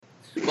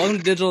Welcome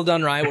to Digital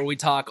Done Right, where we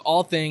talk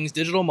all things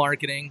digital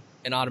marketing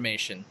and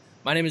automation.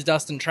 My name is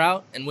Dustin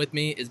Trout, and with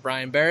me is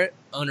Brian Barrett,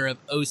 owner of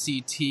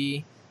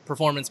OCT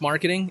Performance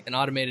Marketing and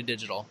Automated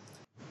Digital.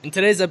 In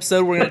today's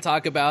episode, we're going to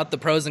talk about the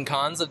pros and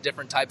cons of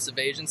different types of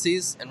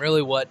agencies and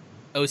really what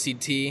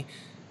OCT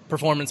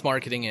Performance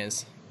Marketing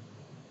is.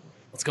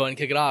 Let's go ahead and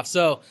kick it off.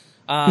 So,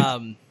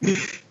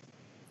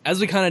 as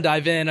we kind of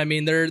dive in, I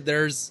mean,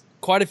 there's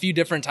quite a few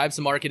different types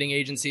of marketing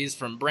agencies,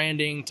 from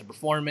branding to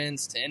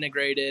performance to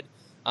integrated.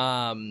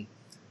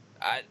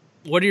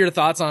 What are your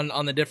thoughts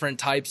on the different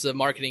types of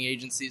marketing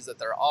agencies that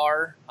there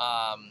are?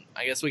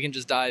 I guess we can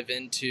just dive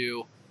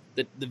into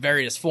the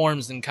various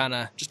forms and kind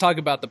of just talk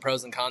about the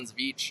pros and cons of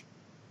each.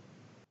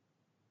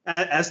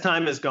 As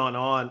time has gone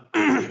on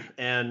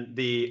and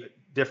the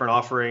different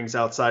offerings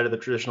outside of the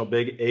traditional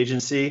big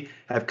agency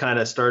have kind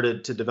of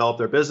started to develop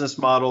their business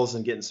models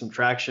and getting some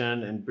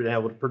traction and been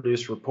able to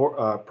produce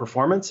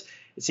performance,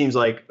 it seems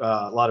like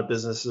a lot of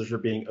businesses are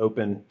being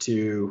open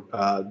to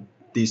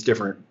these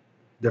different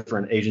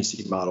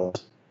agency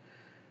models.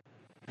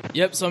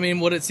 Yep. So, I mean,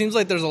 what it seems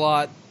like there's a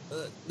lot,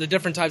 the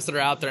different types that are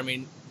out there. I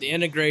mean, the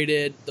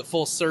integrated, the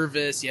full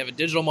service, you have a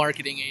digital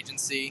marketing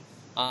agency.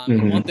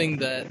 And one thing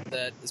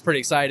that is pretty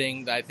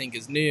exciting that I think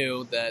is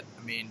new that,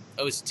 I mean,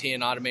 OCT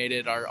and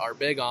Automated are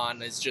big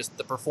on is just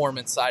the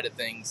performance side of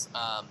things.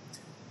 I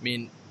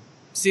mean,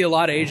 see a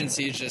lot of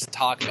agencies just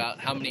talk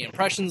about how many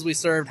impressions we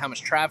served, how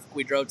much traffic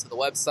we drove to the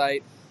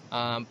website.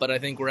 But I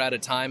think we're at a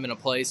time and a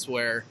place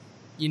where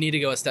you need to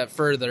go a step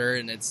further,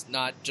 and it's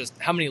not just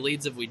how many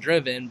leads have we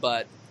driven,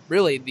 but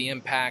really the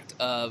impact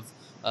of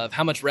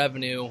how much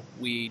revenue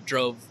we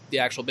drove the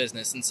actual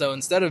business. And so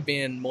instead of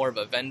being more of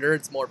a vendor,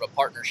 it's more of a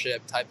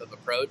partnership type of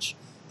approach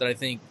that I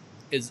think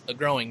is a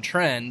growing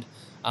trend.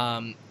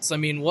 So, I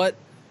mean,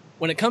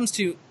 when it comes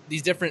to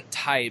these different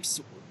types,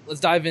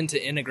 let's dive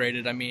into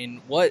integrated. I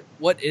mean, what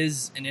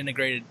is an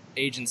integrated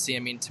agency? I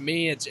mean, to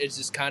me, it's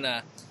just kind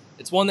of,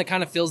 it's one that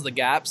kind of fills the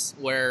gaps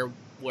where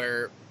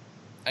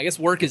I guess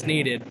work is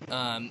needed.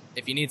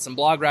 If you need some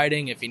blog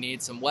writing, if you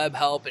need some web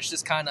help, it's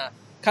just kind of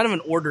an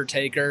order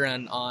taker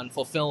and on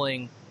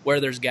fulfilling where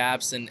there's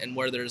gaps and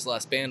where there's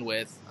less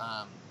bandwidth.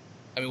 I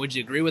mean, would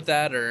you agree with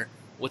that, or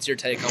what's your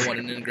take on what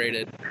an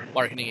integrated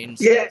marketing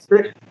agency is?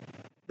 Yeah,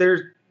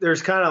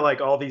 there's kind of like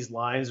all these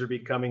lines are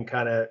becoming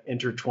kind of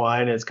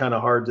intertwined. And it's kind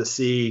of hard to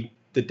see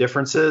the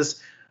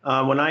differences.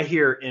 When I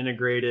hear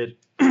integrated,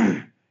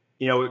 what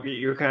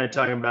you're kind of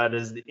talking about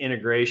is the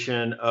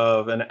integration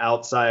of an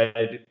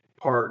outside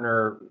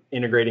partner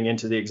integrating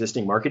into the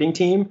existing marketing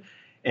team.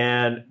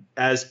 And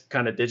as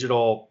kind of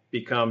digital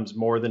becomes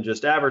more than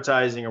just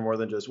advertising or more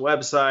than just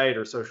website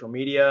or social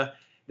media,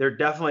 there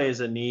definitely is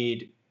a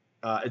need.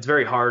 It's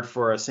very hard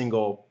for a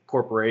single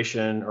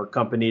corporation or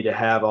company to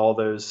have all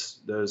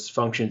those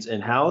functions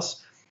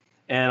in-house.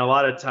 And a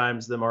lot of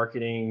times the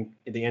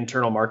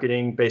internal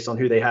marketing based on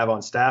who they have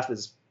on staff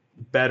is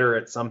better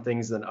at some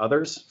things than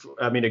others.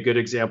 I mean, a good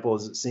example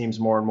is it seems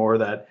more and more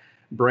that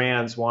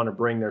brands want to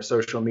bring their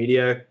social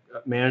media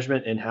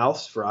management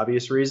in-house for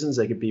obvious reasons.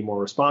 They could be more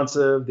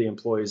responsive. The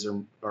employees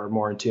are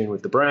more in tune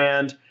with the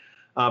brand,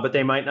 but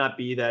they might not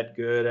be that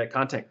good at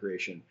content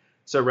creation.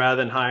 So rather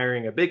than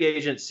hiring a big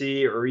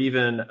agency or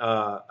even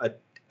a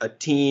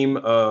team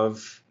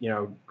of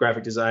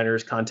graphic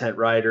designers, content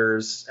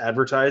writers,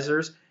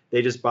 advertisers,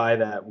 they just buy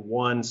that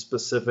one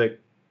specific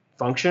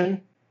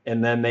function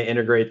and then they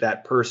integrate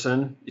that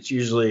person. It's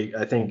usually,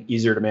 I think,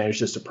 easier to manage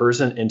just a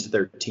person into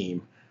their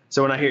team.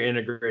 So when I hear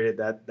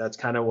integrated, that's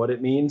kind of what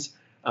it means,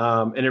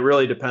 and it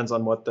really depends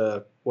on what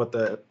the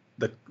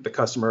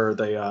customer,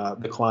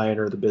 the client,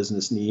 or the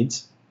business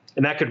needs,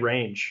 and that could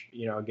range,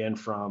 again,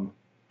 from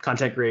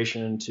content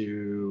creation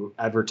to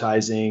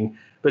advertising,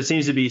 but it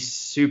seems to be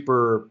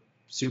super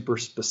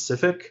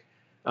specific,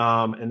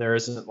 and there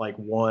isn't like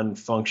one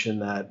function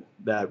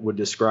that would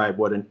describe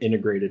what an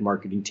integrated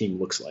marketing team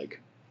looks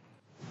like.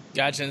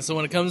 Gotcha. And so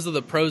when it comes to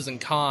the pros and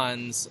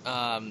cons,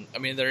 I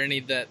mean, are there any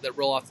that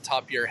roll off the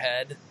top of your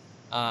head?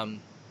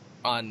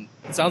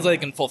 It sounds like they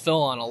can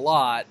fulfill on a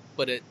lot,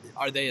 but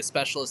are they a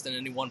specialist in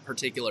any one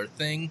particular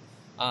thing?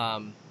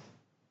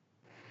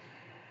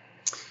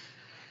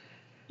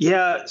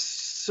 Yeah.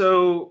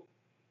 So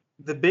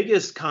the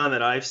biggest con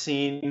that I've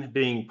seen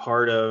being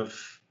part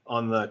of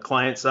on the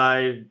client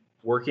side,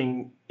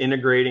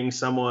 integrating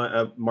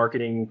a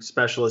marketing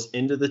specialist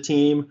into the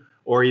team,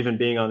 or even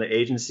being on the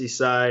agency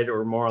side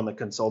or more on the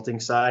consulting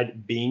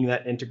side, being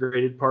that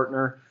integrated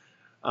partner.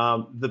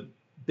 The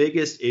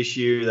biggest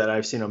issue that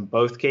I've seen in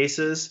both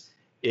cases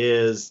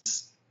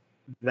is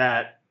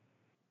that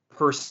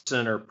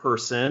person or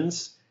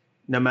persons,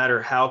 no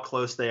matter how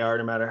close they are,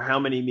 no matter how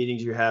many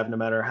meetings you have, no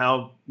matter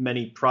how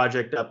many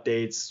project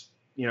updates,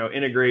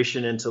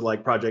 integration into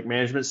like project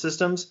management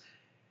systems,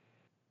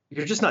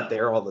 you're just not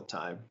there all the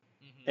time.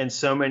 Mm-hmm. And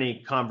so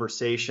many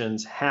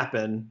conversations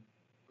happen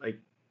like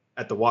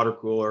at the water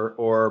cooler,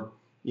 or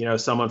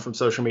someone from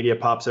social media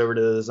pops over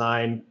to the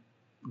design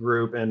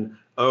group and,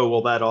 oh,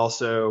 well, that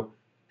also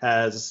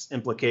has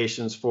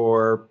implications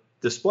for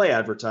display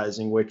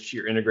advertising, which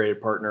your integrated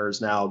partner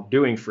is now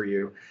doing for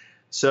you.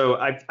 So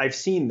I've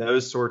seen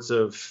those sorts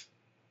of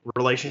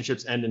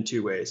relationships end in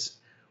two ways.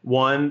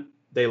 One,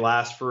 they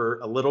last for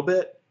a little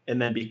bit,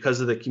 and then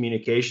because of the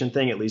communication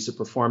thing, it leads to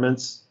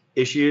performance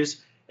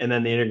issues. And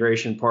then the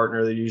integration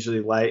partner, they usually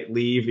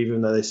leave,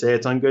 even though they say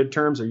it's on good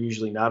terms, are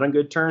usually not on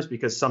good terms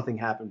because something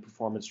happened,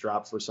 performance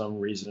dropped for some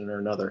reason or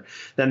another.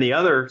 Then the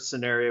other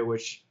scenario,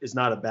 which is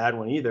not a bad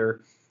one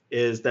either,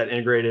 is that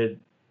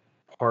integrated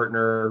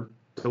partner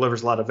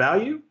delivers a lot of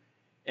value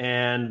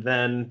and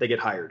then they get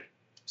hired.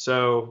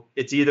 So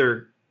it's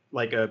either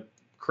like a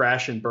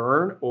crash and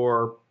burn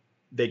or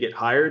they get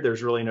hired.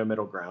 There's really no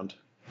middle ground.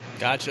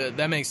 Gotcha.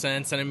 That makes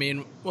sense. And I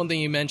mean, one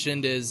thing you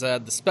mentioned is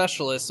the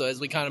specialist. So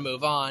as we kind of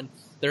move on,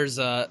 there's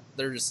a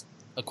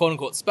quote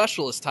unquote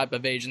specialist type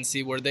of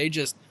agency where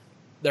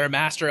they're a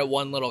master at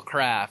one little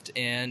craft.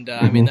 And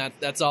I mean,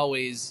 that's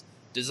always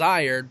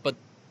desired, but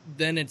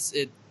then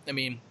I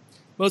mean,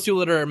 most people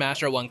that are a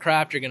master at one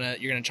craft, you're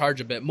gonna charge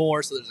a bit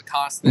more, so there's a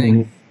cost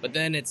thing. But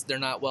then they're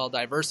not well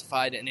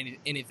diversified in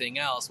anything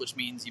else, which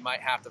means you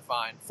might have to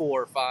find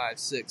 4, 5,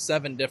 6,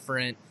 7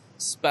 different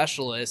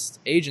specialist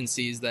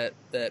agencies that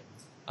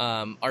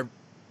are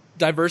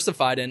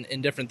diversified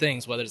in different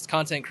things, whether it's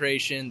content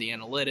creation, the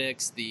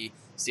analytics, the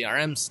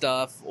CRM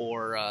stuff,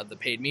 or the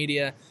paid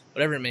media,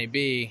 whatever it may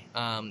be.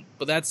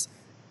 But that's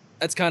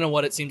kind of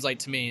what it seems like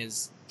to me.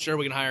 Is sure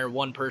we can hire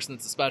one person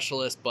that's a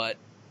specialist, but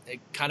it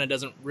kind of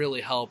doesn't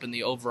really help in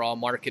the overall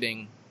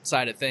marketing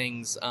side of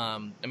things. I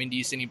mean, do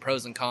you see any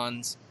pros and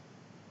cons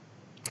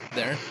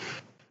there?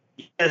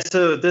 Yeah,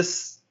 so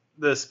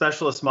the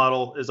specialist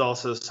model is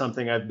also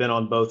something I've been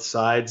on both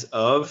sides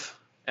of.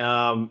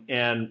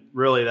 And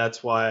really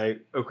that's why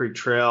Oak Creek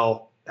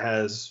Trail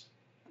has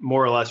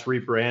more or less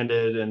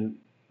rebranded and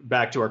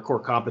back to our core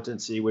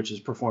competency, which is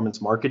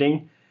performance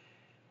marketing.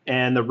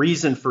 And the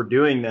reason for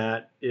doing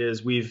that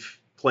is we've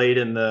played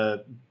in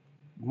the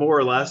more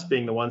or less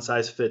being the one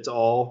size fits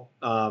all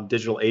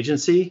digital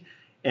agency.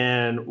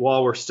 And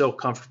while we're still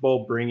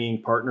comfortable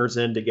bringing partners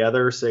in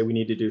together, say we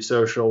need to do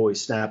social, we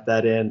snap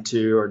that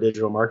into our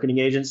digital marketing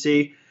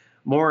agency.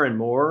 More and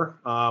more,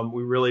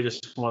 we really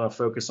just want to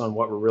focus on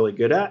what we're really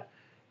good at.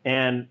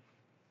 And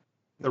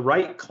the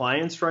right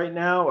clients right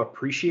now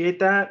appreciate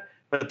that,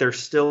 but there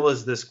still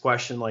is this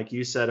question, like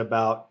you said,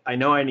 about, I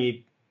know I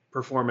need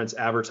performance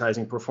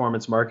advertising,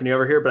 performance marketing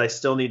over here, but I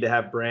still need to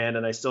have brand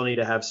and I still need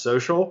to have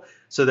social.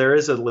 So there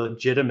is a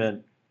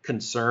legitimate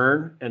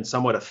concern and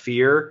somewhat a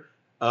fear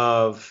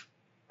of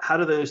how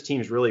do those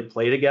teams really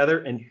play together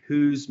and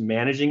who's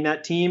managing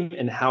that team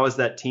and how is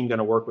that team going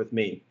to work with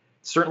me?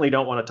 Certainly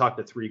don't want to talk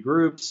to 3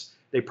 groups.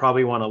 They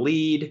probably want to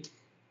lead.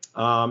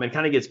 And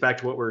kind of gets back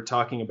to what we were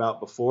talking about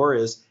before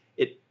is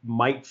it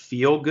might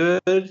feel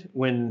good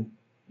when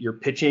you're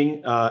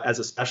pitching as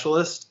a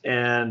specialist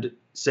and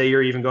say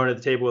you're even going to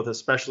the table with a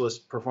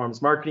specialist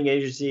performance marketing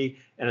agency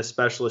and a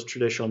specialist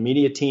traditional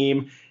media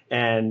team.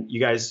 And you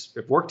guys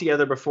have worked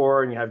together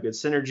before and you have good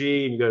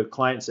synergy and you go to the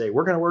client and say,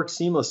 we're going to work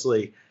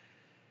seamlessly.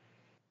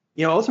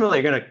 You know, ultimately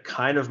you're going to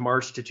kind of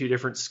march to 2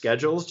 different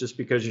schedules just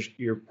because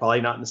you're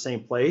probably not in the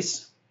same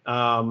place.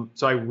 So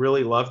I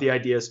really love the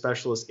idea of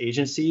specialist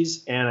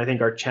agencies. And I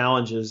think our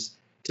challenge is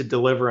to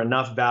deliver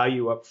enough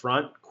value up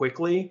front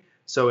quickly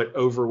so it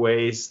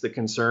overweighs the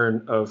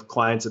concern of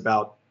clients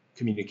about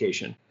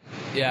communication.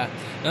 Yeah,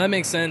 no, that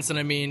makes sense. And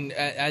I mean,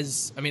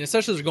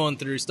 especially as we're going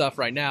through stuff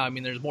right now, I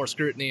mean, there's more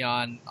scrutiny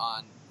on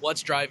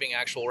what's driving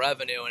actual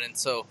revenue. And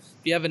so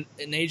if you have an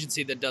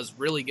agency that does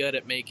really good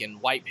at making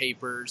white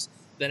papers,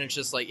 then it's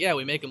just like, yeah,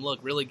 we make them look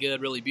really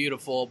good, really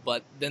beautiful,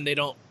 but then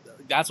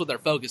that's what they're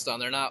focused on.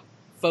 They're not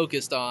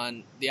focused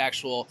on the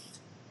actual,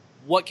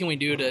 what can we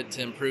do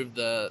to improve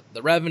the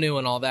revenue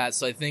and all that.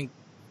 So I think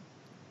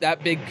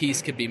that big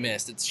piece could be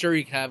missed. It's sure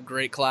you can have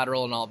great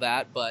collateral and all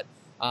that, but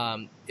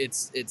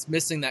it's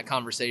missing that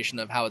conversation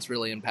of how it's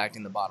really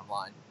impacting the bottom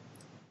line.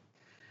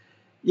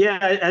 Yeah,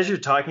 as you're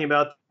talking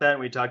about that, and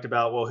we talked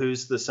about, well,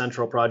 who's the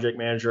central project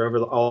manager over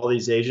all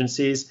these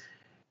agencies?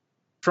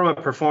 From a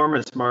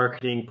performance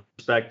marketing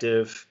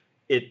perspective,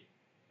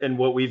 and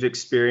what we've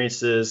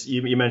experienced is,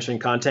 you mentioned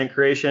content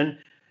creation.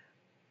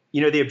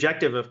 You know, the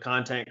objective of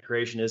content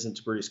creation isn't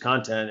to produce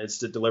content, it's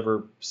to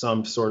deliver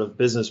some sort of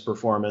business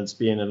performance,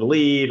 being in a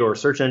lead or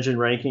search engine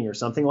ranking or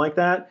something like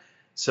that.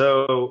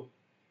 So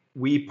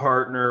we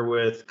partner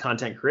with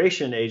content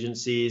creation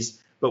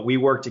agencies, but we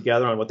work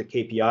together on what the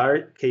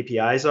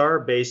KPIs are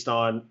based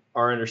on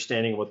our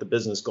understanding of what the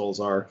business goals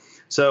are.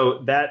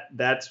 So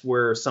that's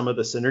where some of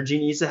the synergy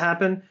needs to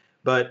happen,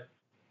 but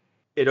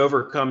it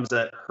overcomes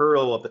that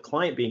hurdle of the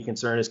client being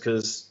concerned is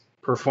because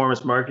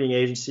performance marketing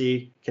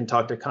agency can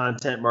talk to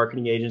content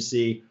marketing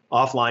agency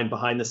offline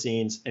behind the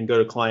scenes and go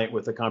to client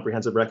with a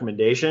comprehensive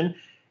recommendation.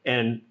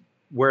 And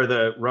where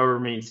the rubber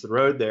meets the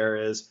road there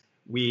is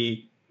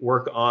we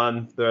work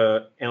on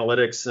the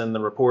analytics and the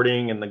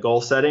reporting and the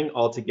goal setting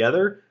all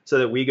together so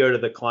that we go to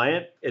the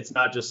client. It's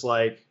not just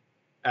like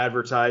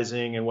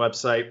advertising and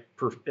website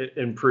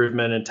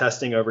improvement and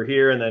testing over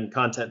here, and then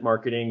content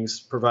marketing's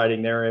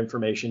providing their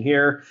information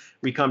here.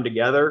 We come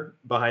together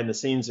behind the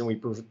scenes and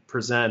we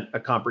present a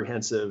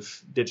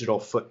comprehensive digital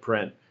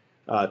footprint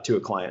to a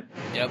client.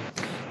 Yep.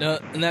 No,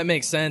 and that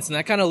makes sense. And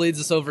that kind of leads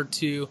us over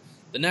to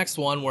the next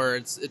one, where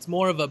it's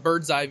more of a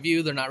bird's eye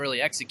view. They're not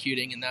really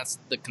executing, and that's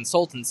the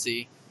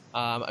consultancy.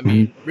 I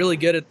mean, really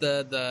good at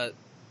the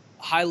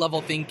high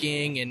level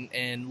thinking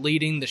and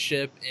leading the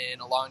ship in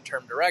a long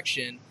term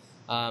direction,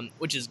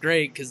 which is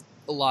great because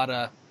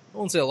I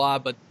won't say a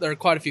lot, but there are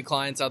quite a few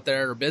clients out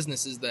there or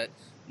businesses that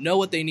know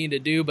what they need to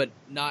do, but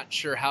not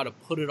sure how to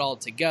put it all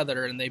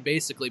together. And they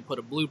basically put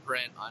a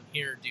blueprint on,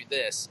 here, do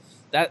this.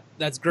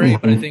 That's great.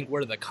 But I think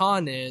where the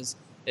con is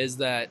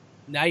that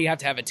now you have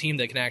to have a team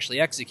that can actually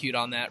execute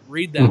on that,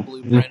 read that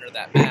blueprint or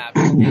that map,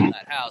 and build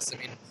that house. I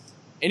mean,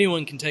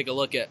 anyone can take a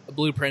look at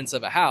blueprints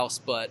of a house,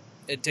 but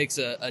it takes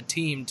a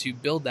team to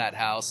build that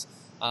house.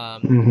 I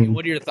mean,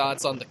 what are your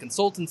thoughts on the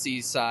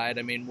consultancy side?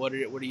 I mean, what do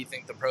you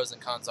think the pros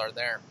and cons are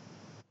there?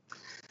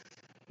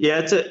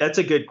 Yeah, that's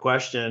a good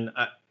question.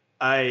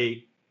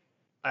 I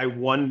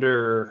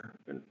wonder,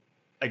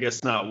 I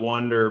guess not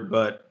wonder,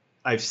 but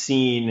I've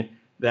seen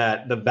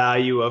that the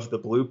value of the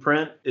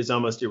blueprint is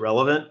almost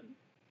irrelevant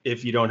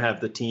if you don't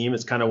have the team.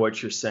 It's kind of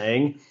what you're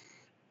saying.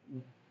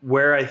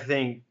 Where I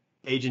think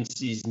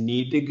agencies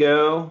need to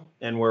go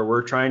and where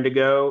we're trying to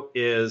go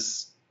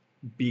is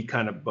be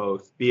kind of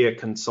both. Be a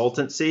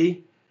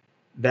consultancy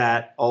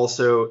that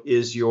also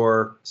is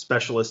your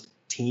specialist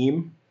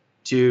team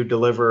to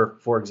deliver,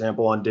 for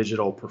example, on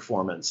digital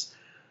performance.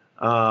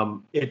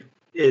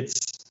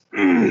 It's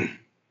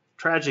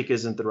tragic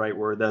isn't the right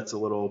word. That's a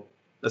little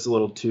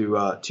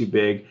too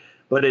big,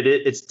 but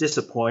it's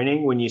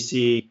disappointing when you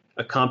see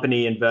a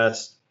company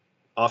invest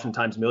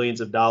oftentimes millions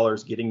of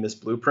dollars getting this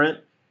blueprint,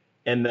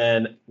 and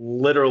then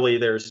literally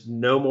there's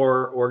no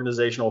more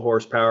organizational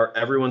horsepower.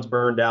 Everyone's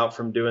burned out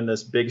from doing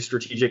this big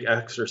strategic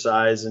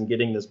exercise and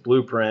getting this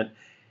blueprint,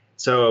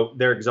 so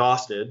they're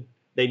exhausted.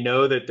 They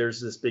know that there's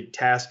this big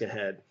task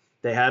ahead.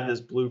 They have this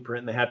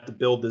blueprint and they have to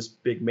build this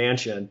big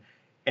mansion,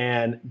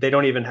 and they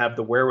don't even have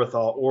the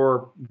wherewithal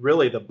or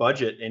really the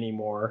budget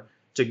anymore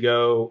to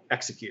go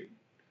execute.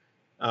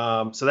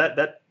 So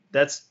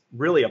that's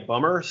really a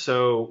bummer.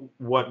 So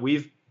what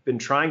we've been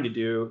trying to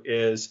do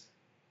is,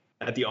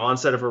 at the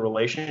onset of a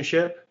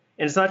relationship,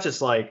 and it's not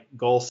just like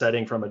goal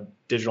setting from a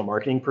digital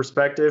marketing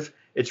perspective,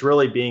 it's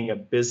really being a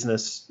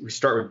business. We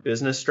start with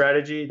business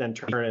strategy, then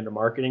turn it into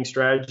marketing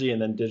strategy,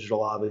 and then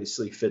digital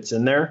obviously fits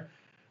in there.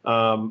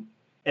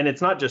 And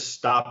it's not just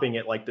stopping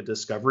at like the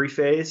discovery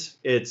phase.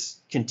 It's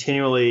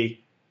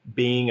continually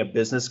being a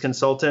business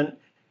consultant.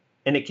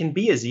 And it can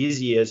be as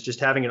easy as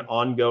just having an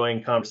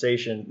ongoing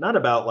conversation, not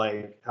about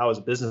like how was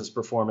business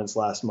performance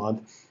last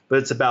month, but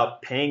it's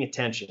about paying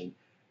attention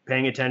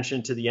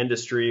to the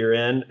industry you're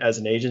in as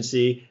an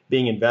agency,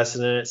 being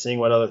invested in it, seeing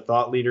what other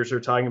thought leaders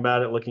are talking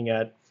about it, looking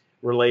at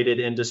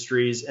related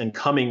industries, and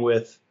coming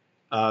with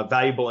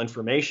valuable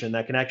information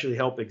that can actually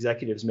help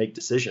executives make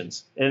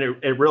decisions. And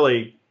it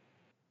really,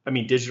 I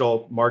mean,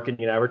 digital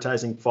marketing and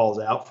advertising falls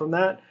out from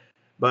that,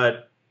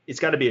 but it's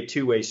got to be a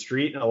two-way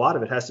street, and a lot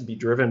of it has to be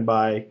driven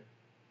by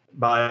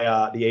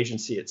the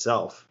agency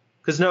itself.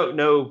 Because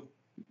no,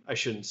 I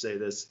shouldn't say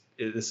this.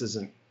 This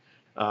isn't.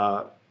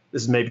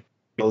 This is maybe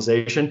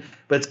realization,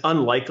 but it's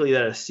unlikely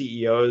that a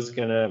CEO is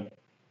going to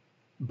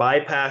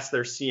bypass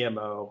their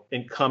CMO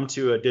and come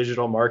to a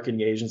digital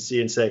marketing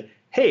agency and say,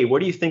 "Hey, what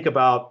do you think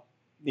about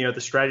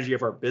the strategy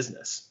of our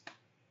business?"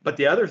 But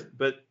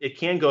it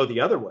can go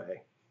the other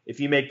way. If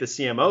you make the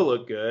CMO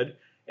look good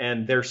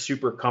and they're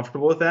super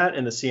comfortable with that,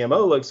 and the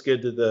CMO looks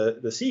good to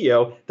the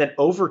CEO, then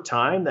over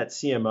time that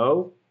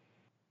CMO,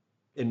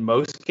 in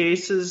most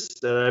cases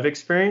that I've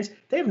experienced,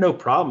 they have no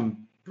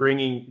problem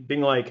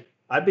being like,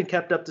 I've been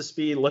kept up to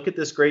speed. Look at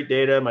this great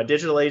data. My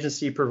digital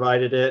agency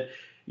provided it.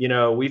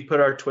 We've put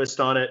our twist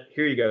on it.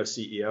 Here you go,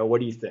 CEO.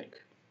 What do you think?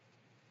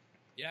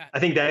 Yeah, I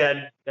think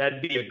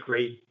that'd be a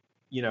great,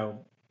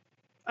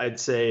 I'd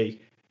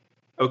say,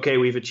 okay,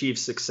 we've achieved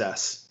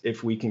success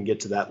if we can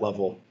get to that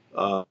level,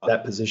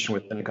 that position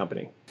within a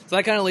company. So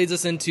that kind of leads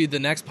us into the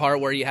next part,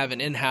 where you have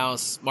an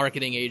in-house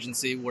marketing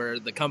agency where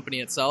the company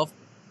itself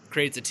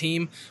creates a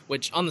team,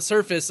 which on the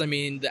surface, I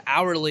mean, the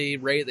hourly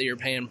rate that you're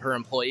paying per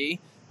employee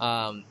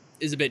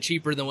is a bit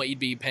cheaper than what you'd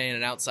be paying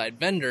an outside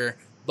vendor.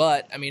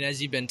 But I mean,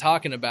 as you've been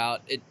talking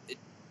about,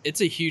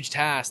 it's a huge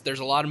task. There's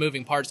a lot of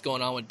moving parts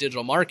going on with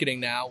digital marketing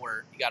now,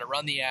 where you got to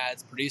run the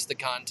ads, produce the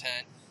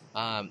content,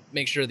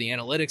 make sure the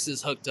analytics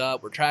is hooked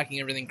up, we're tracking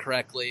everything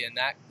correctly, and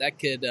that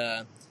could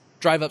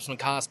drive up some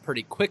costs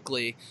pretty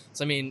quickly.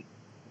 So I mean,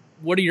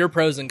 what are your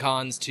pros and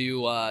cons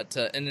to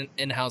an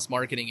in-house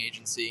marketing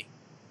agency?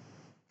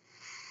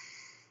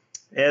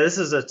 Yeah, this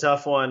is a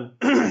tough one,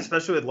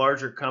 especially with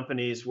larger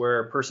companies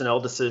where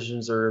personnel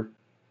decisions they're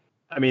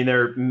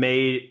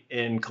made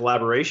in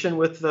collaboration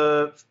with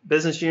the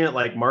business unit,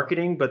 like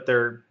marketing, but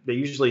they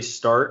usually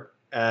start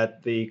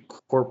at the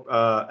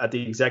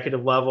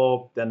executive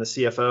level, then the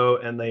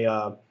CFO and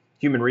the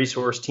human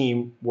resource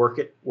team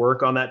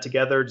work on that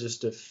together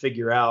just to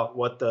figure out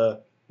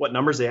what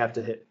numbers they have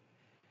to hit.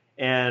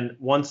 And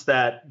once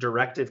that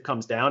directive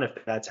comes down, if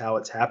that's how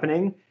it's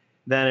happening,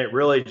 then it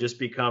really just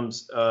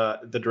becomes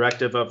the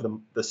directive of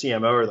the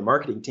CMO or the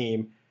marketing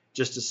team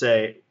just to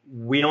say,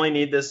 we only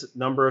need this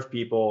number of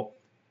people.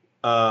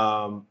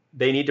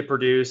 They need to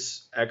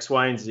produce X,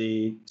 Y, and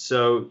Z.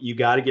 So you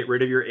got to get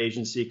rid of your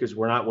agency because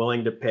we're not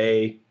willing to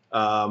pay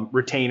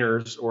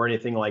retainers or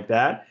anything like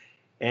that.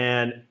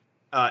 And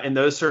in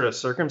those sort of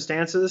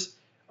circumstances,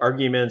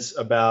 arguments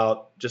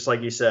about, just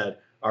like you said,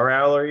 our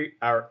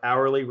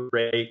hourly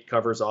rate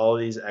covers all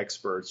of these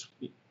experts.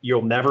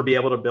 You'll never be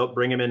able to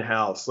bring them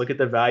in-house. Look at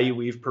the value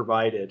we've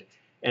provided.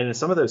 And in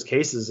some of those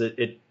cases,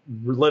 it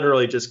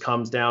literally just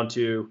comes down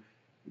to,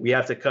 we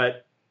have to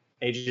cut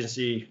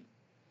agency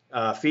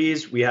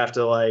fees. We have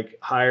to like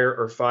hire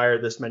or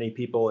fire this many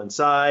people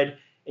inside.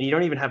 And you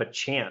don't even have a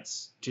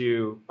chance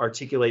to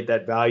articulate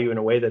that value in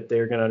a way that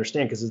they're going to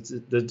understand, because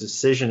the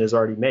decision is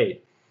already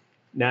made.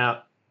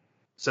 Now,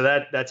 so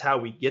that's how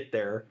we get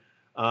there.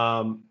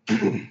 And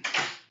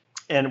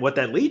what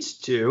that leads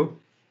to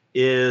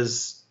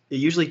is it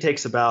usually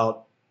takes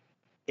about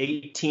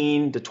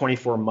 18 to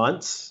 24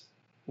 months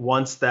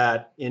once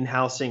that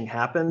in-housing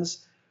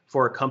happens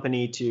for a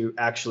company to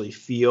actually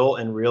feel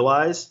and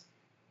realize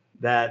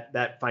that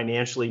that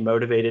financially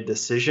motivated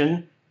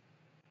decision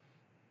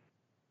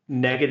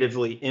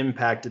negatively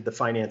impacted the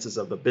finances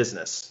of the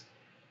business.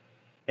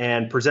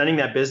 And presenting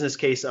that business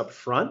case up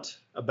front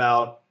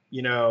about,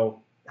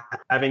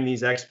 having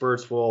these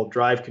experts will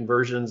drive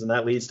conversions and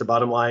that leads to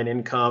bottom line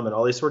income and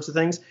all these sorts of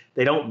things,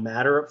 they don't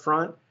matter up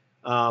front.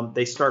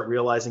 They start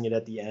realizing it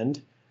at the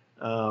end.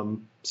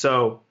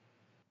 So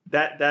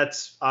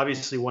that's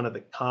obviously one of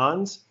the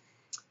cons.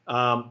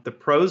 The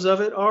pros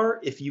of it are,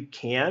 if you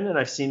can, and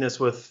I've seen this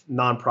with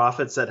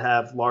nonprofits that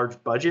have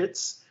large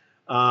budgets,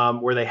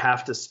 where they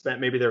have to spend,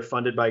 maybe they're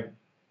funded by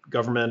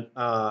government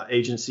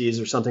agencies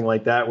or something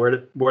like that,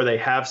 where they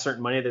have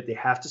certain money that they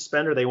have to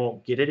spend or they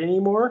won't get it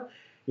anymore.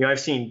 I've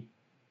seen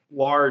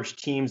large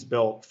teams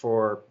built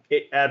for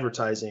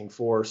advertising,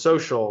 for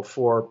social,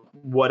 for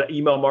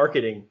email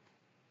marketing.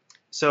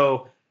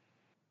 So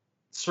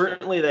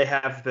certainly they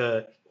have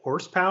the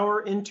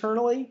horsepower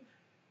internally,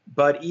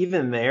 but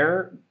even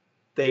there,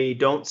 they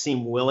don't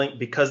seem willing,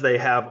 because they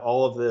have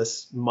all of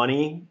this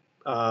money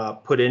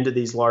put into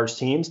these large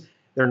teams,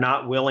 they're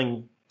not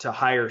willing to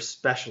hire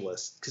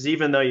specialists. Because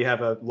even though you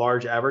have a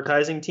large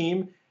advertising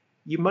team,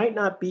 you might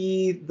not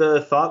be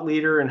the thought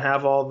leader and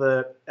have all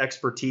the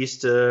expertise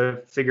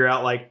to figure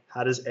out, like,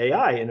 how does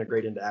AI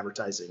integrate into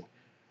advertising?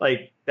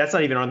 Like, that's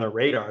not even on their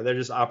radar. They're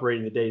just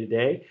operating the day to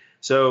day.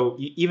 So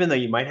even though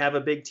you might have a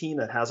big team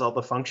that has all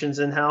the functions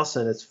in-house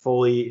and it's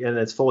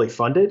fully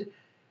funded,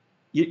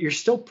 you're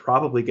still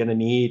probably going to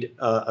need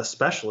a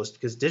specialist,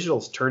 because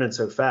digital's turning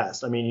so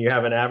fast. I mean, you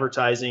have an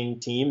advertising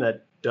team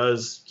that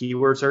does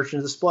keyword search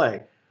and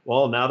display.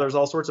 Well, now there's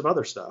all sorts of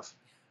other stuff.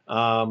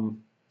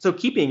 So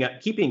keeping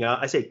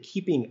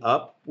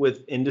up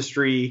with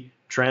industry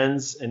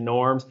trends and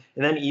norms,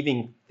 and then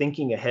even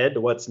thinking ahead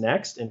to what's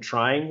next and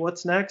trying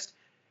what's next.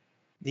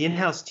 The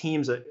in-house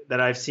teams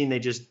that I've seen, they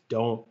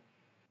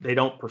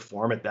don't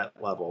perform at that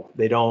level.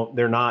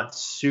 They're not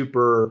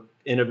super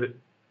innovative.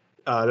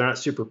 They're not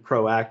super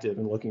proactive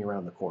in looking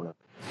around the corner.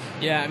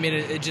 Yeah, I mean,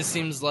 it just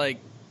seems like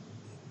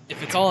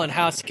if it's all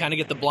in-house, you kind of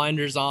get the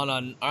blinders on,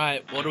 all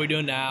right, what are we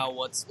doing now?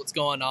 What's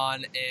going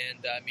on?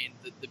 And I mean,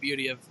 the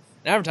beauty of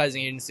an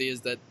advertising agency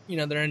is that,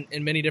 they're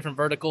in many different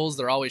verticals.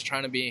 They're always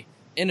trying to be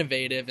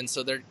innovative. And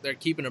so they're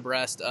keeping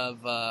abreast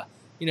of,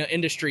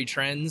 industry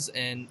trends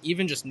and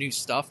even just new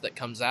stuff that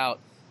comes out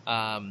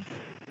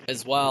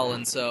as well.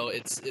 And so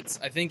it's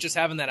I think just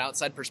having that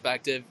outside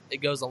perspective,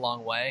 it goes a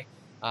long way.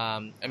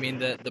 I mean,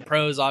 the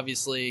pros,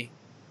 obviously,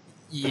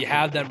 you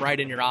have them right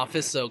in your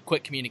office, so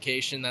quick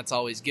communication, that's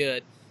always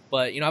good.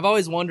 But, I've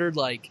always wondered,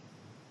 like,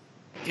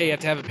 okay, you have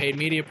to have a paid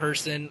media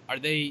person.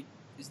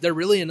 Is there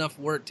really enough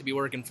work to be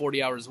working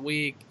 40 hours a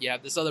week? You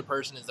have this other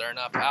person, is there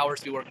enough hours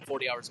to be working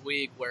 40 hours a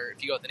week? Where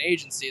if you go with an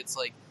agency, it's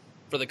like,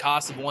 for the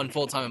cost of one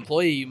full-time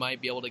employee, you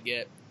might be able to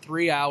get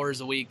 3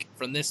 hours a week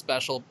from this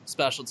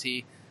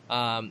specialty,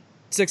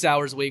 6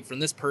 hours a week from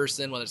this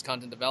person, whether it's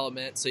content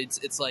development. So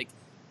it's like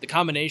the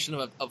combination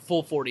of a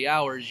full 40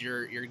 hours,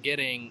 you're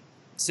getting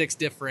 6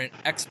 different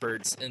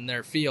experts in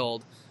their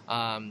field,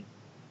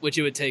 which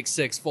it would take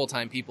 6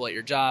 full-time people at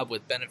your job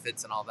with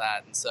benefits and all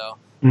that. And so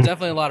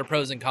definitely a lot of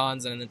pros and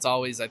cons, and it's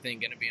always, I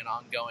think, going to be an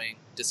ongoing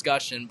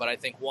discussion. But I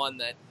think one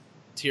that,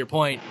 to your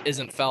point,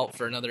 isn't felt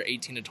for another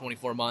 18 to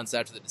 24 months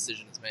after the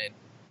decision is made.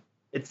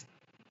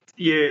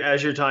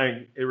 As you're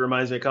talking, it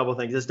reminds me of a couple of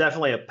things. It's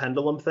definitely a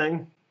pendulum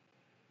thing.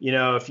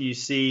 If you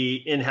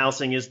see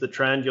in-housing is the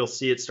trend, you'll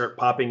see it start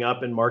popping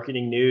up in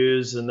marketing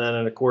news. And then,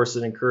 of course,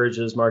 it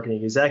encourages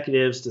marketing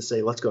executives to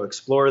say, let's go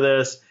explore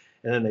this.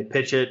 And then they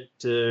pitch it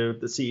to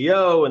the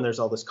CEO, and there's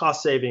all this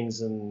cost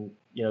savings and,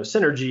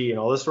 synergy and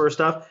all this sort of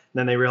stuff. And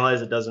then they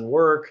realize it doesn't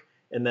work.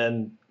 And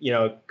then,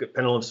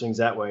 pendulum swings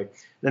that way.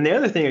 Then the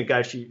other thing that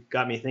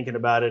got me thinking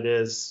about it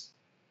is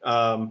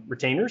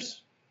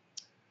retainers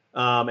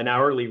and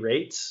hourly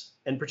rates,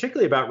 and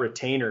particularly about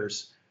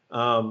retainers.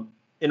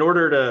 In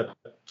order to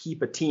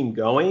keep a team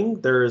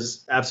going,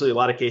 there's absolutely a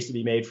lot of case to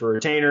be made for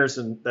retainers,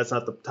 and that's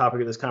not the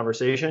topic of this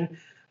conversation.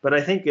 But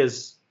I think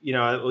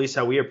at least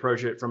how we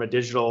approach it from a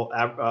digital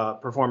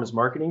performance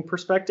marketing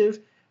perspective,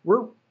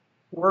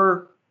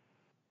 we're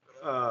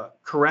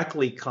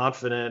correctly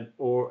confident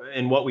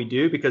in what we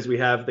do because we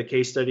have the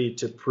case study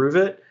to prove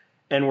it,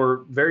 and we're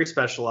very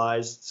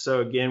specialized.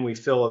 So again, we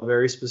fill a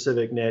very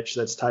specific niche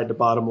that's tied to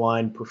bottom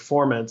line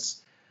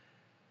performance.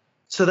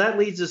 So that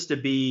leads us to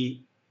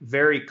be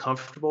very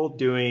comfortable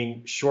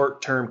doing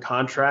short-term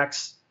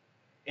contracts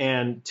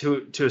and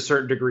to a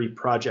certain degree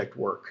project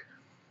work.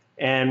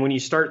 And when you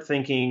start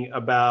thinking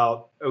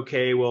about,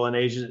 okay, well,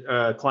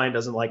 a client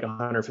doesn't like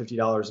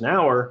 $150 an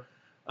hour,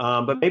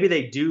 but maybe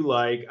they do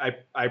like,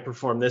 I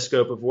perform this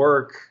scope of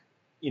work,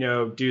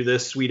 do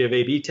this suite of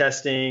A/B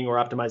testing or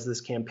optimize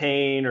this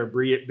campaign or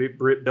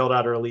build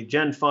out our lead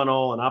gen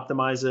funnel and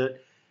optimize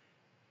it.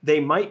 They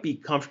might be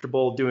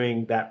comfortable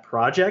doing that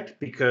project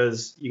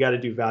because you got to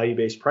do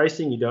value-based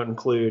pricing. You don't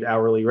include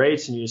hourly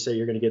rates, and you say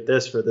you're going to get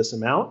this for this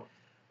amount.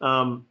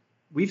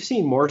 We've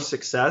seen more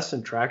success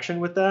and traction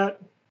with that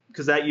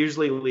because that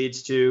usually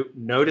leads to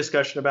no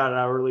discussion about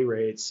hourly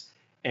rates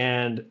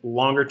and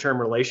longer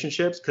term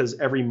relationships, because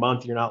every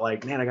month you're not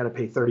like, man, I got to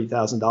pay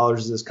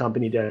 $30,000 to this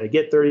company. Did I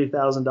get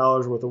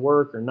 $30,000 worth of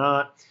work or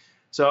not?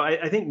 So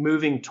I think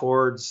moving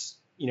towards,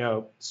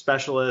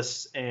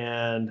 specialists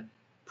and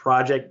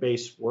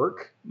project-based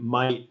work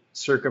might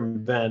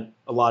circumvent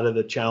a lot of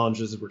the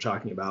challenges we're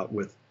talking about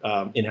with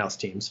in-house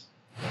teams.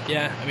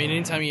 Yeah, I mean,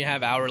 anytime you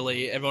have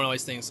hourly, everyone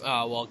always thinks,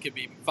 oh, well, it could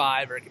be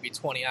 5 or it could be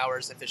 20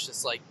 hours. If it's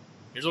just like,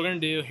 here's what we're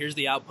going to do, here's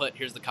the output,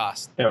 here's the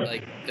cost. Yeah.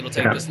 Like, it'll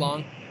take this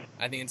long.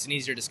 I think it's an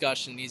easier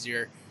discussion,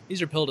 easier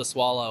pill to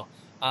swallow.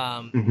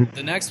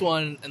 The next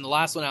one and the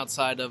last one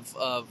outside of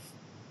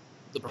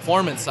the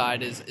performance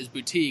side is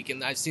boutique,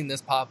 and I've seen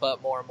this pop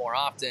up more and more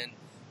often.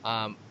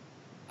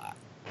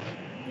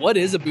 What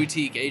is a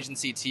boutique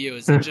agency to you?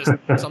 Is it just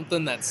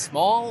something that's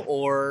small,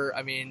 or,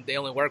 I mean, they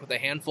only work with a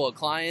handful of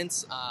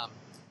clients?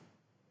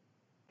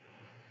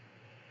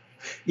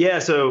 Yeah,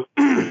 so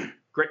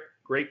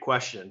great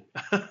question.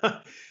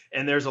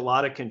 And there's a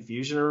lot of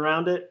confusion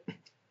around it.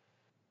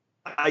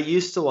 I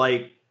used to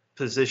like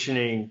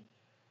positioning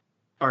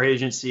our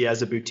agency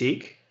as a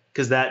boutique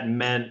because that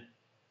meant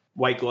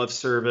white glove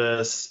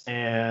service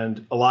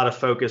and a lot of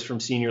focus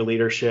from senior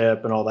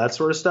leadership and all that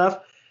sort of stuff.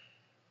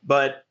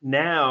 But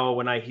now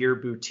when I hear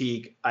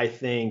boutique, I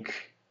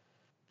think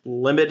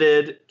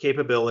limited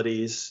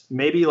capabilities,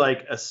 maybe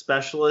like a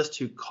specialist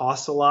who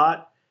costs a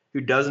lot,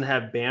 who doesn't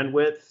have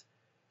bandwidth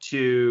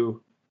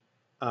to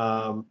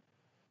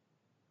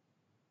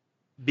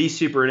be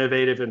super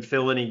innovative and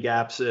fill any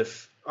gaps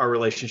if our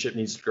relationship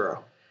needs to grow.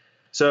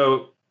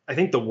 So I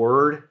think the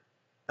word,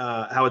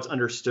 how it's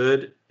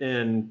understood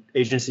in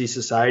agency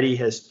society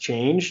has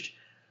changed.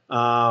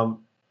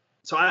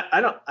 So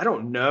I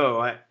don't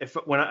know.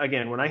 When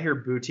I hear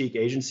boutique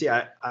agency,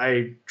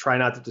 I try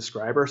not to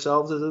describe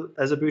ourselves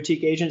as a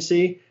boutique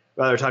agency.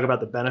 Rather talk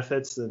about the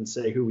benefits than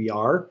say who we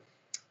are.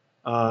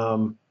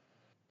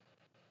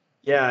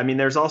 Yeah, I mean,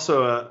 there's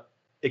also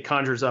it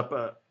conjures up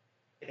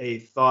a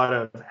thought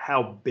of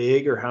how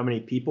big or how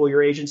many people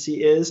your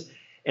agency is,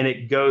 and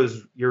you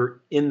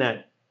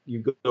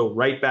go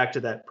right back to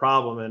that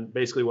problem. And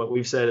basically what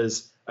we've said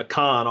is a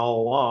con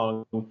all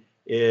along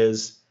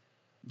is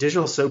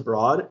digital is so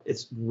broad,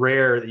 it's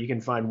rare that you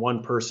can find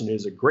one person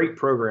who's a great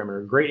programmer,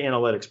 a great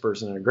analytics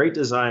person, and a great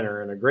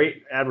designer, and a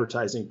great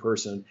advertising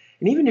person.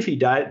 And even if you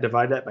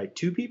divide that by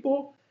 2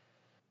 people,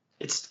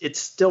 it's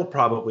still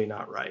probably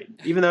not right.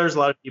 Even though there's a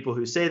lot of people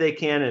who say they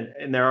can,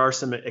 and there are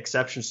some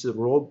exceptions to the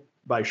rule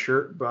for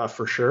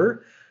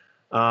sure.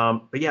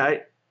 But yeah,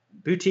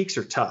 boutiques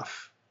are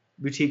tough.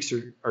 Boutiques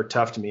are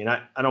tough to me. And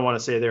I don't want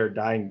to say they're a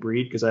dying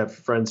breed because I have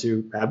friends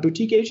who have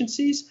boutique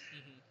agencies.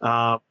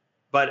 Mm-hmm.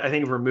 But I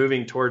think if we're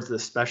moving towards the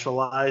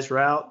specialized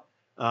route,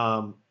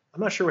 I'm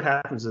not sure what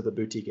happens with a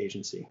boutique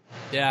agency.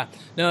 Yeah,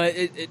 no,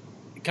 it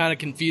kind of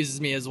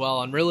confuses me as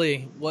well. And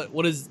really,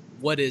 what is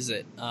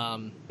it?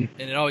 And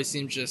it always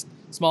seems just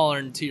smaller.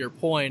 And to your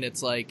point,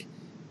 it's like,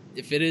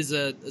 if it is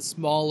a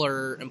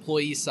smaller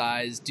employee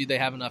size, do they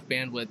have enough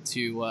bandwidth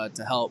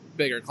to help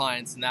bigger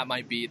clients? And that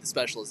might be the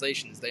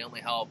specializations. They only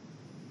help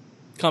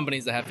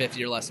companies that have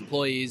 50 or less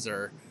employees,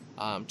 or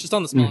just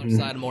on the smaller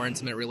side, a more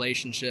intimate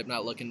relationship,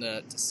 not looking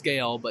to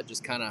scale, but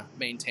just kind of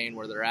maintain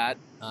where they're at.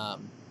 I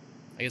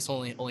guess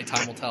only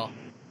time will tell.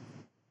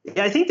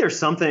 Yeah, I think there's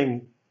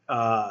something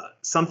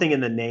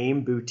in the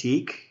name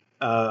boutique.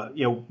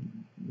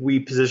 We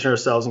position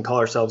ourselves and call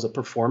ourselves a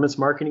performance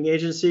marketing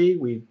agency.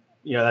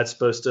 That's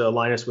supposed to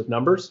align us with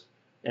numbers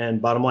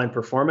and bottom line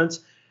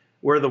performance.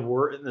 Where the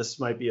word, and this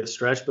might be a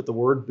stretch, but the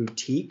word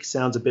boutique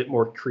sounds a bit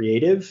more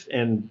creative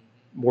and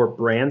more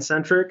brand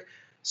centric.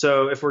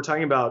 So if we're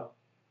talking about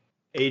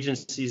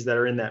agencies that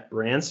are in that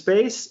brand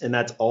space and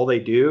that's all they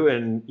do,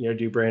 and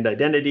do brand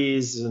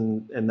identities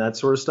and that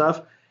sort of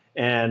stuff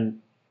and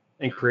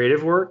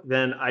creative work,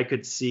 then I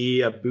could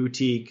see a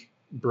boutique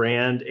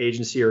brand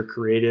agency or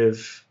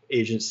creative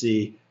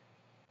agency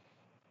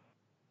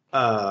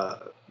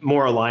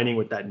more aligning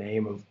with that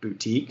name of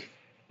boutique.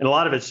 And a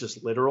lot of it's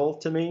just literal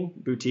to me.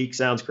 Boutique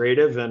sounds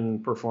creative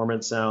and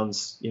performance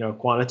sounds,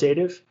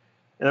 quantitative.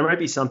 And there might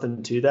be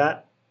something to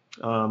that.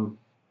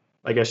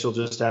 I guess you'll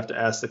just have to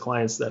ask the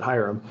clients that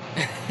hire them.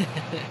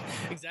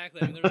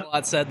 Exactly. I mean, there's a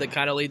lot said that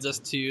kind of leads us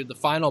to the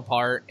final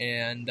part.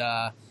 And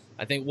I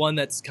think one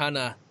that's kind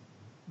of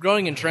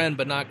growing in trend,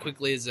 but not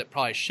quickly as it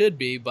probably should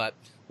be. But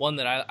one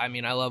that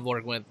I love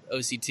working with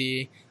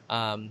OCT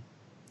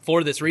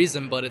for this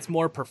reason, but it's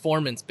more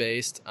performance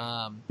based.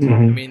 I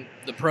mean,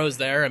 the pros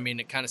there,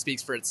 it kind of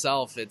speaks for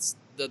itself. It's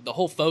the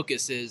whole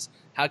focus is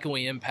how can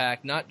we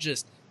impact not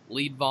just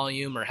lead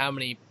volume or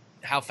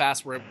how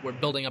fast we're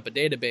building up a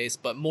database,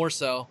 but more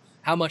so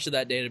how much of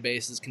that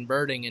database is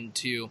converting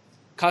into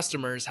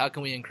customers. How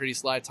can we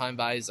increase lifetime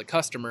values of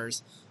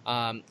customers?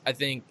 I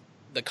think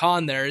the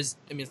con there is,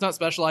 it's not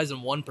specialized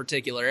in one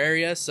particular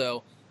area,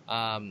 so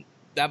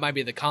that might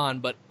be the con.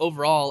 But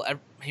overall,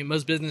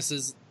 most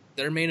businesses,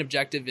 their main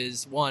objective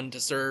is, one, to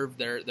serve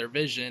their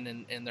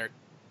vision and their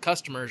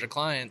customers or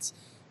clients.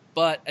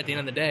 But at the end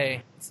of the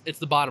day, it's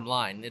the bottom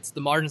line. It's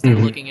the margins they're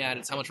looking at.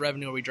 It's how much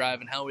revenue are we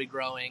driving, how are we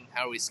growing,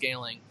 how are we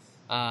scaling.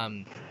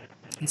 And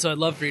so I'd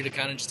love for you to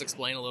kind of just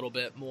explain a little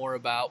bit more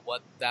about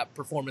what that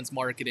performance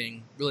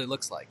marketing really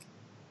looks like.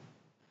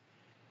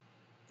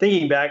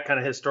 Thinking back kind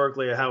of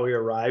historically at how we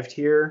arrived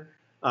here,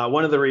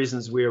 one of the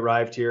reasons we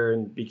arrived here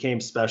and became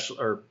special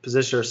or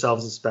positioned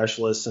ourselves as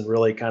specialists and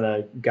really kind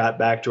of got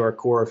back to our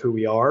core of who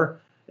we are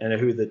and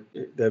who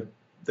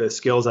the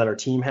skills that our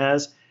team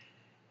has,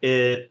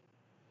 it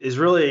is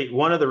really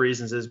one of the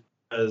reasons is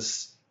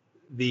because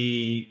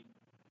the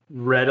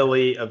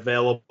readily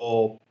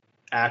available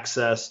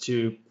access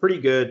to pretty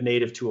good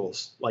native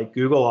tools. Like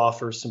Google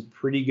offers some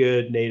pretty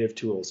good native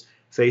tools.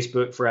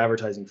 Facebook for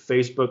advertising.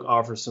 Facebook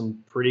offers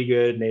some pretty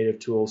good native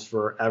tools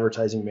for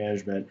advertising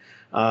management.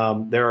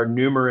 There are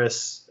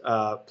numerous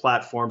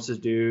platforms to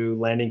do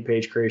landing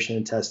page creation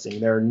and testing.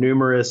 There are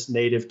numerous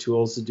native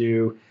tools to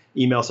do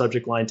email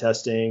subject line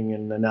testing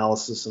and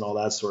analysis and all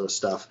that sort of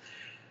stuff.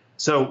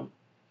 So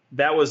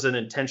that was an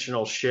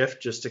intentional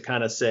shift just to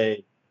kind of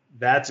say,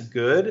 that's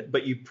good,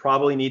 but you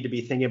probably need to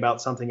be thinking about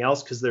something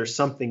else because there's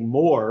something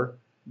more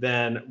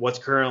than what's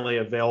currently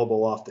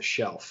available off the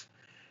shelf.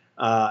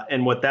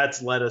 And what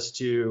that's led us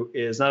to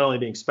is not only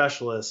being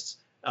specialists,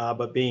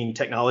 but being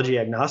technology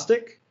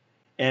agnostic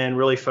and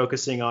really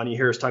focusing on, you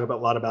hear us talk about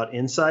a lot about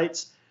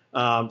insights.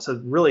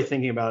 So really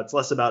thinking about, it's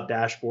less about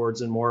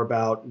dashboards and more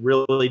about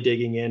really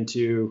digging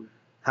into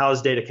how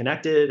is data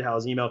connected, how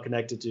is email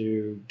connected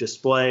to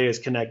display, is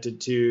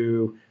connected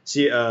to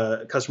see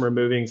a customer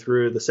moving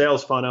through the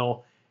sales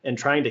funnel, and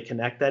trying to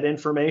connect that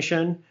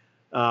information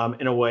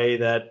in a way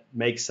that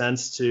makes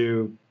sense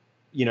to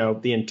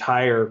the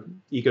entire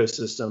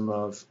ecosystem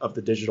of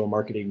the digital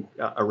marketing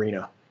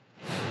arena.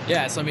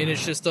 Yeah, so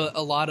it's just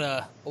a lot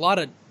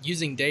of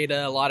using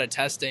data, a lot of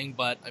testing,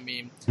 but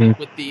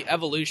with the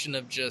evolution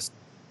of just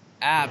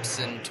apps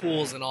and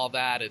tools and all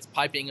that, it's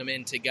piping them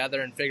in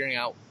together and figuring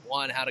out,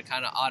 one, how to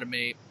kind of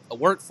automate a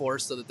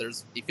workforce so that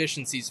there's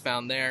efficiencies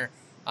found there,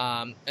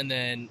 and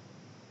then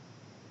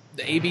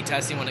the A/B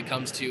testing when it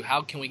comes to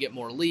how can we get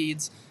more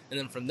leads, and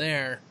then from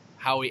there,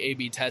 how we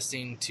A/B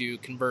testing to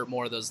convert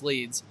more of those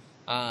leads.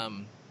 I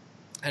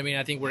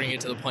think we're going to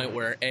get to the point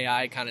where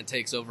AI kind of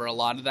takes over a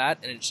lot of that,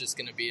 and it's just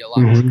going to be a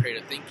lot more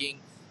creative thinking.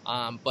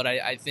 But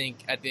I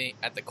think at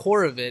the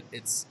core of it,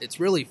 it's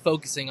really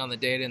focusing on the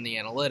data and the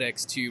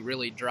analytics to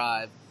really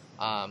drive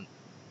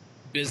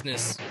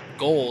business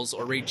goals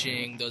or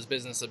reaching those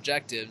business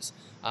objectives,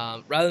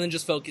 rather than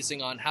just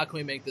focusing on how can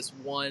we make this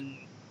one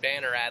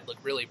banner ad look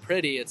really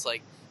pretty. It's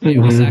like maybe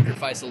we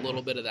sacrifice a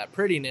little bit of that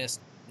prettiness,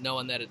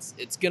 knowing that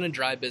it's going to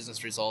drive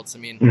business results.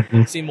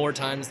 I see more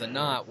times than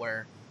not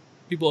where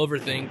people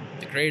overthink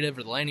the creative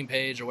or the landing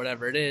page or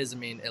whatever it is.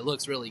 It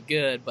looks really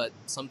good, but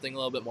something a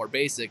little bit more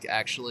basic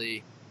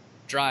actually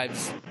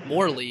drives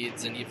more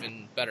leads and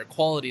even better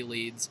quality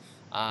leads.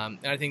 And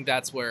I think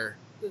that's where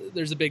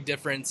there's a big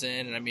difference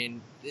in,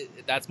 and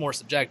that's more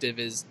subjective,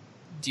 is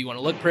do you want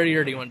to look pretty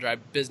or do you want to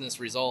drive business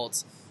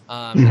results?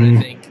 And I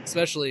think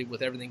especially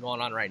with everything going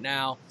on right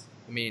now,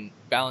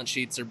 balance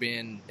sheets are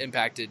being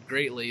impacted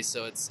greatly.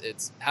 So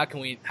it's what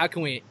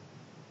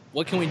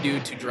can we do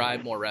to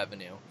drive more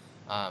revenue?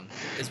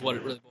 Is what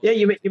it really. Yeah,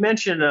 you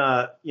mentioned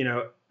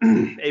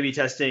A/B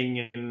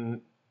testing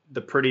and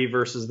the pretty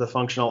versus the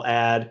functional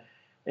ad,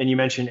 and you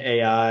mentioned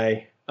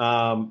AI.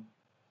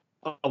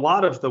 A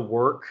lot of the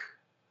work,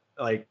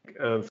 like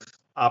of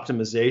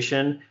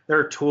optimization, there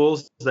are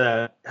tools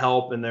that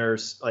help, and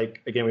there's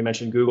again we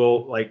mentioned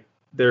Google.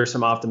 There are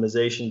some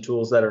optimization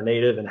tools that are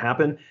native and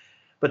happen,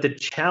 but the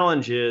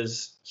challenge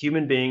is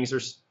human beings are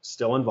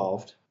still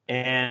involved,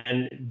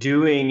 and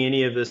doing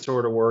any of this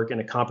sort of work in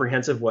a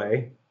comprehensive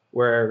way,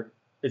 where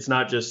it's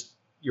not just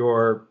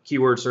your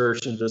keyword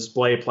search and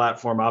display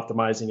platform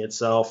optimizing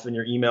itself and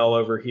your email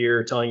over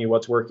here telling you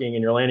what's working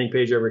and your landing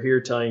page over here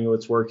telling you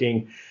what's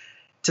working.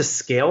 To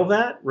scale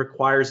that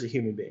requires a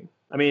human being.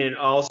 It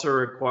also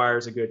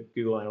requires a good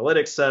Google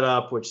Analytics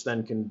setup, which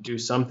then can do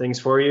some things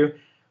for you.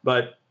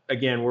 But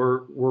again,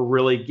 we're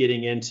really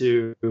getting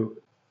into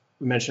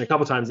we mentioned a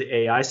couple times the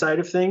AI side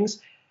of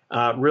things,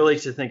 really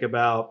to think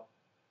about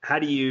how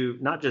do you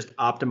not just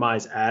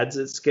optimize ads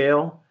at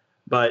scale,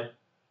 but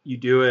you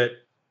do it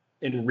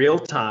in real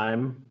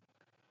time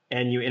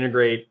and you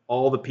integrate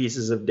all the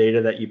pieces of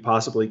data that you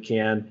possibly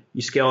can.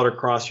 You scale it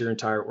across your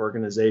entire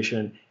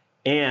organization.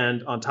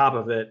 And on top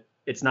of it,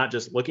 it's not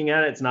just looking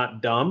at it, it's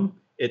not dumb,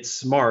 it's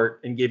smart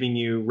and giving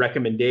you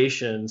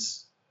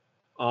recommendations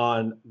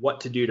on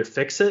what to do to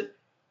fix it.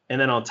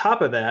 And then on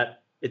top of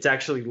that, it's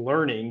actually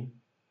learning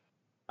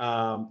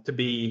to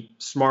be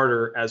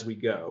smarter as we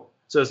go.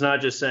 So it's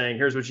not just saying,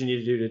 here's what you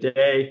need to do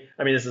today.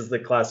 I mean, this is the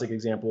classic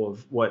example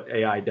of what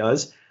AI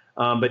does.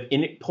 But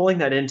in pulling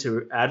that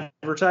into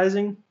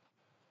advertising,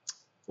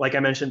 like I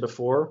mentioned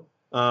before,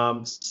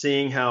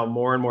 seeing how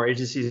more and more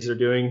agencies are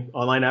doing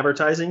online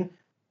advertising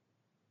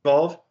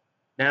evolve.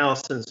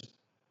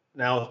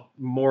 Now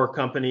more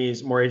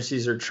companies, more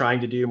agencies are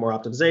trying to do more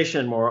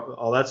optimization, more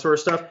all that sort of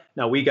stuff.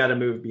 Now we got to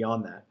move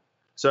beyond that.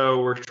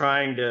 So we're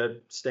trying to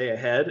stay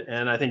ahead.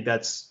 And I think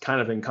that's kind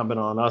of incumbent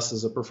on us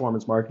as a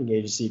performance marketing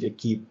agency to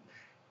keep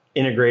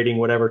integrating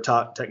whatever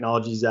top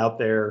technologies out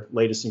there,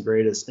 latest and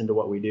greatest, into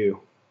what we do.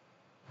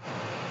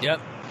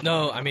 Yep.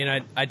 No, I mean,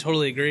 I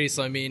totally agree.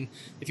 So, I mean,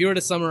 if you were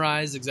to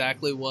summarize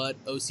exactly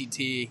what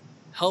OCT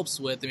helps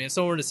with, I mean, if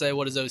someone were to say,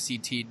 what does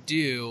OCT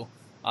do?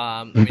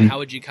 I mean, how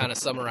would you kind of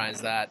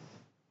summarize that?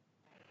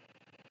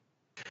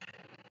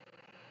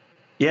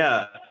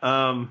 Yeah.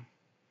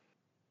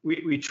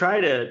 We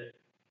try to,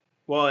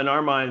 well, in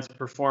our minds,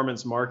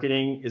 performance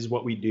marketing is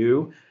what we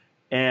do.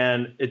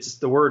 And it's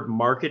the word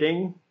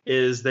marketing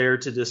is there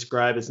to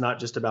describe it's not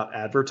just about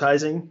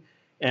advertising.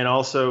 And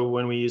also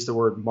when we use the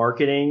word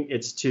marketing,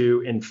 it's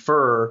to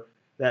infer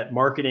that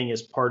marketing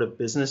is part of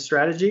business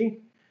strategy.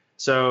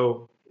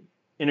 So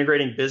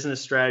integrating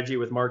business strategy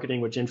with marketing,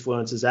 which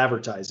influences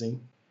advertising.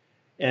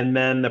 And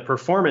then the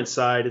performance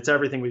side, it's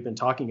everything we've been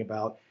talking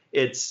about.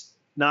 It's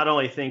not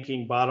only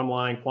thinking bottom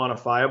line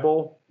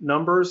quantifiable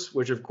numbers,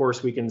 which of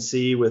course we can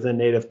see within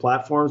native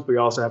platforms, but we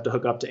also have to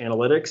hook up to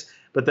analytics,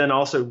 but then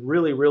also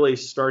really, really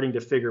starting to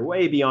figure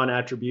way beyond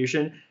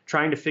attribution,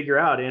 trying to figure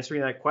out,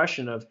 answering that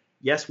question of,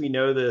 yes, we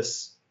know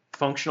this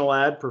functional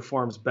ad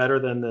performs better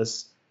than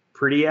this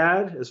pretty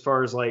ad as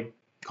far as like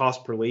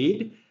cost per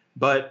lead,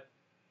 but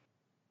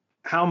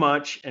how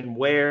much and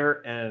where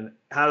and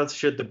how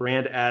should the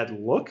brand ad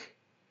look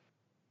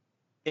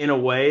in a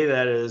way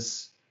that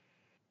is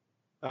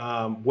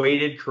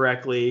weighted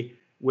correctly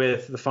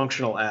with the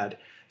functional ad.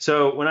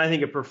 So when I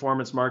think of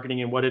performance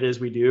marketing and what it is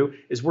we do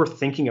is we're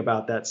thinking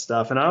about that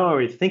stuff. And not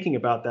only thinking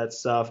about that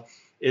stuff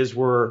is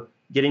we're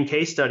getting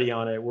case study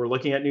on it. We're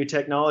looking at new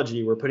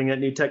technology. We're putting that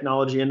new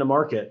technology into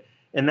market.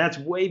 And that's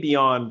way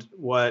beyond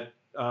what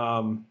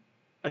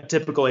a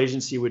typical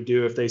agency would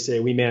do if they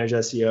say we manage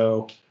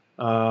SEO,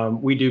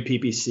 we do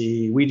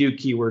PPC, we do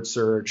keyword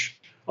search,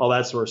 all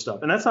that sort of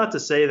stuff. And that's not to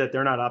say that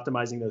they're not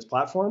optimizing those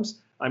platforms.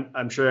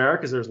 I'm sure they are,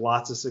 because there's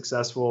lots of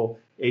successful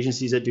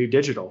agencies that do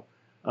digital.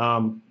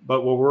 But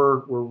what we're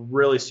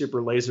really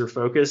super laser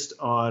focused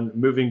on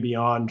moving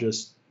beyond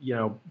just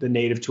the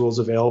native tools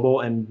available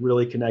and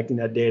really connecting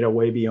that data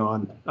way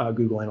beyond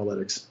Google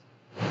Analytics.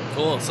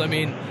 Cool. So I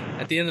mean,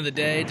 at the end of the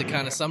day, to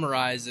kind of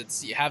summarize,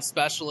 it's you have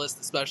specialists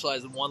that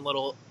specialize in one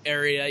little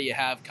area. You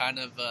have kind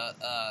of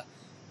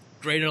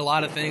great at a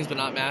lot of things, but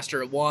not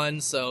master at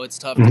one. So it's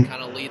tough to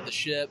kind of lead the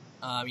ship.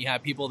 You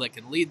have people that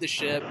can lead the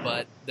ship,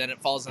 but then it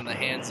falls in the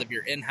hands of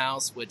your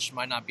in-house, which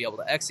might not be able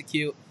to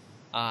execute.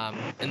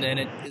 And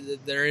then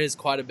there is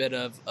quite a bit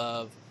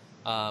of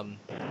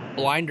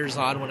blinders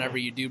on whenever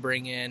you do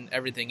bring in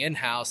everything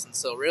in-house. And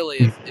so really,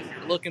 if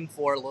you're looking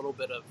for a little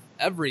bit of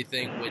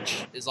everything,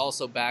 which is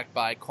also backed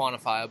by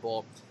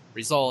quantifiable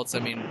results, I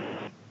mean,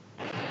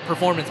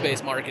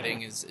 performance-based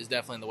marketing is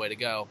definitely the way to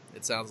go.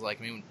 It sounds like.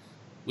 I mean,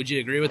 would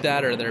you agree with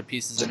that, or are there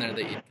pieces in there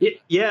that you?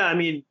 Yeah, I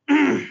mean,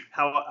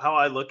 how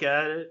I look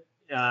at it,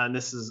 and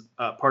this is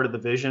part of the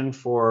vision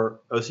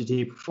for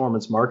OCT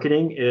performance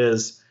marketing,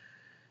 is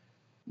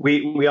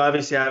we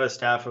obviously have a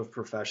staff of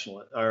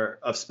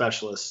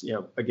specialists.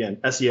 Again,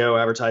 SEO,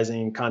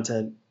 advertising,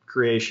 content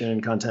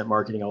creation, content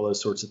marketing, all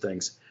those sorts of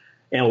things,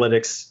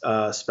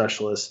 analytics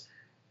specialists.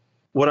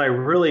 What I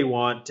really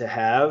want to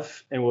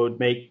have, and what would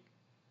make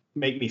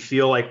me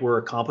feel like we're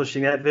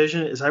accomplishing that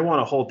vision, is I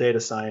want a whole data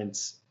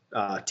science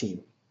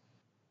team.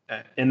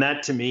 And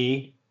that to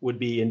me would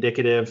be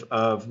indicative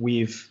of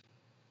we've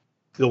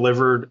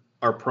delivered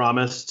our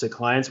promise to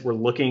clients. We're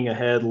looking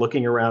ahead,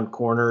 looking around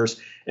corners,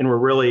 and we're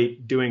really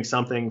doing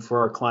something for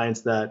our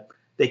clients that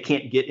they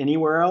can't get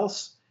anywhere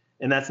else.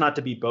 And that's not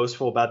to be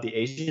boastful about the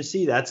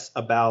agency. That's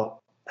about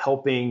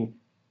helping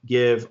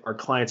give our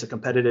clients a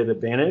competitive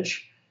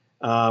advantage,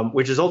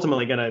 which is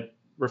ultimately going to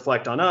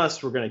reflect on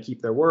us. We're going to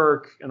keep their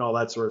work and all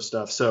that sort of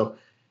stuff. So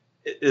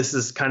this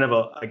is kind of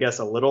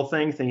a little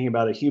thing, thinking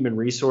about a human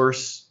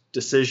resource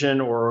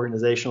decision or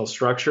organizational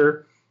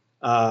structure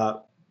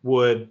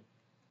would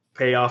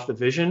pay off the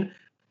vision.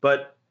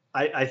 But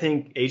I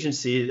think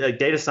agency, like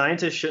data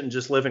scientists shouldn't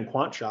just live in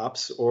quant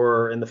shops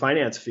or in the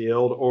finance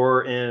field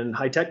or in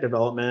high tech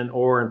development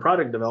or in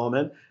product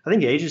development. I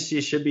think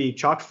agencies should be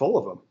chock full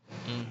of them.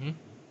 Mm-hmm.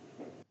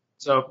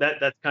 So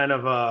that's kind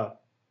of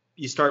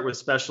you start with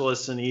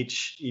specialists in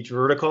each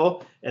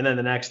vertical, and then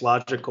the next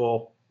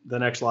logical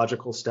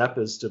step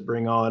is to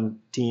bring on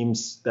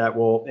teams that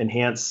will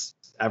enhance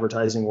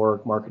advertising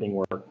work, marketing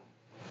work.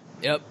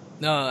 Yep.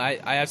 No, I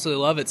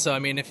absolutely love it. So, I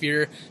mean, if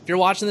you're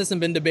watching this and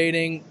been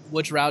debating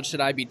which route should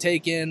I be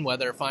taking,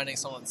 whether finding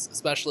someone's a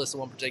specialist in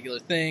one particular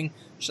thing,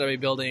 should I be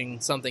building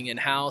something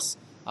in-house,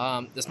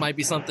 this might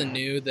be something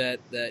new that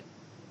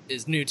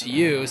is new to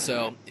you.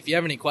 So if you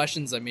have any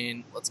questions, I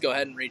mean, let's go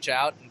ahead and reach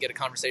out and get a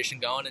conversation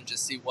going and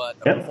just see what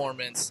a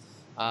performance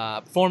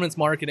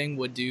marketing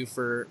would do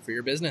for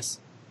your business.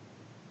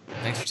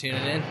 Thanks for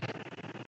tuning in.